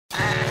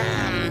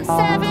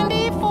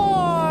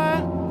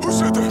74. Who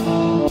said that?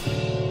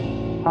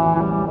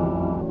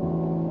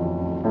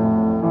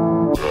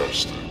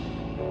 Bastard.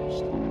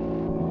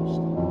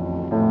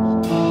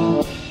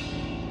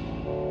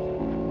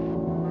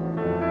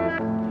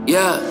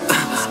 Yeah,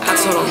 I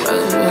told him,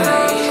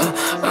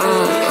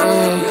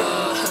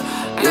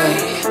 yeah,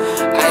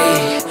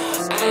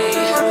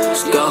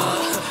 go,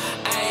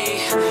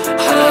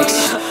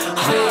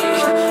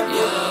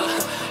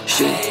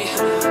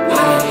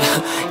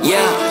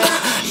 yeah,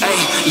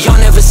 y'all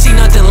never see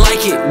nothing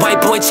like it.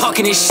 White boy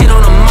talking his shit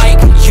on a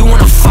mic. You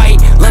wanna fight?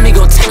 Let me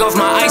go take off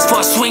my ice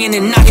ball, swinging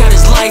and knock out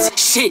his lights.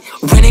 Shit,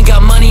 when ain't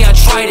got money, I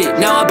tried it.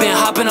 Now I've been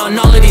hopping on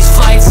all of these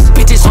flights.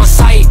 Bitches on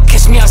sight,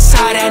 catch me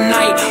outside at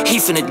night. He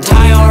finna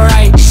die,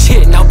 alright.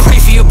 Shit, now pray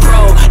for your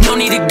bro. No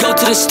need to go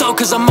to the store,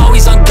 cause I'm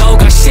always on go.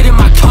 Got shit in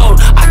my coat,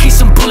 I keep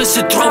some bullets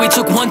to throw. He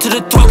took one to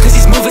the throat, cause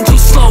he's moving too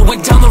slow.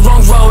 Went down the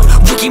wrong road.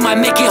 Rookie might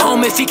make it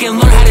home if he can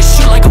learn how to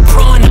shoot like a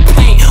pro in the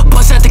paint.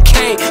 Bust at the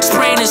K,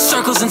 spraying in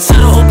circles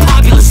until the whole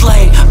populous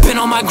lay. Been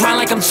on my grind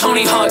like I'm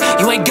Tony Hawk.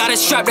 You ain't got a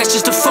strap, that's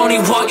just a phony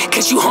walk.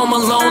 Catch you home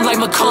alone like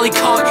macaulay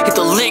culk. Hit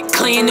the lick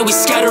clean, then we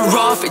scatter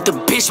off. If the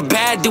bitch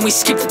bad, then we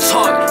skip the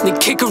talk. Then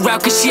kick her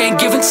out cause she ain't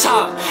giving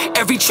top.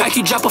 Every track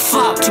you drop a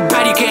flop. Too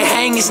bad you can't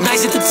hang, it's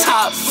nice at the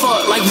top.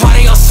 Fuck, like why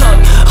they all suck?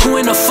 Who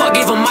in the fuck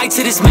gave a mic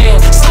to this man?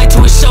 Slide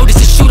to his shoulders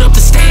to shoot up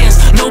the stands.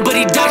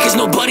 Nobody die cause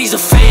nobody's a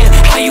fan.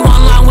 How you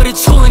online with a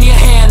tool in your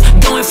hand?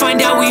 Go and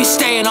find out where you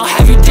staying. I'll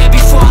have you dead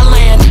before I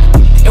land.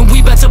 And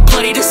we bout to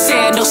bloody the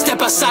sand. Don't step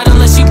outside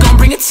unless you gon'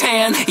 bring a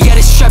tan. Yeah,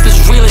 this strap is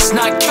real, it's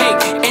not cake.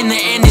 In the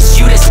end, it's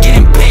you that's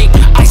getting baked.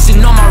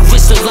 Icing on my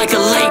wrist look like a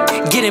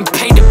lake. Getting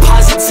paid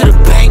deposit to the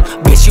bank.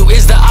 Bitch, you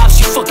is the ops,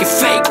 you fucking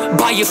fake.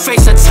 By your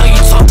face, I tell you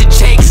talk to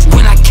Jakes.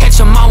 When I catch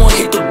him, I won't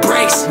hit the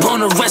brakes.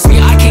 Won't arrest me,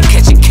 I can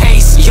catch a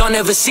case. Y'all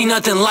never see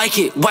nothing like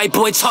it. White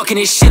boy talking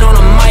his shit on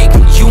a mic.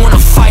 You wanna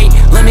fight?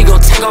 Let me go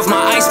take off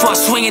my ice ball,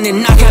 swinging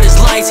and knock out his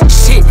lights.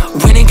 Shit,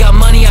 when ain't got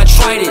money, I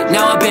tried it.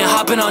 Now I've been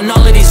hopping on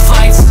all of these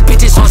flights.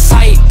 Bitches on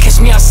sight, catch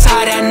me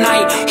outside at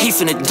night. He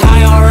finna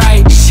die,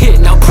 alright. Shit,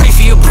 now pray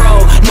for your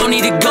bro. No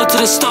need to go to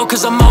the store,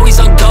 cause I'm always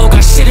on go.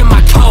 Got shit in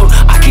my coat,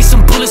 I keep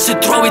some bullets to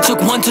throw. He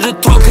took one to the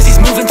throat, cause he's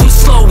moving too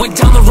slow. Went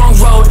down the wrong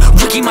road.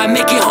 Rookie might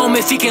make it home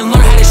if he can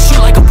learn how to shoot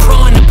like a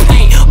pro in the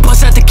paint.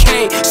 Bust at the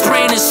K,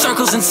 spraying in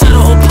circles until the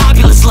whole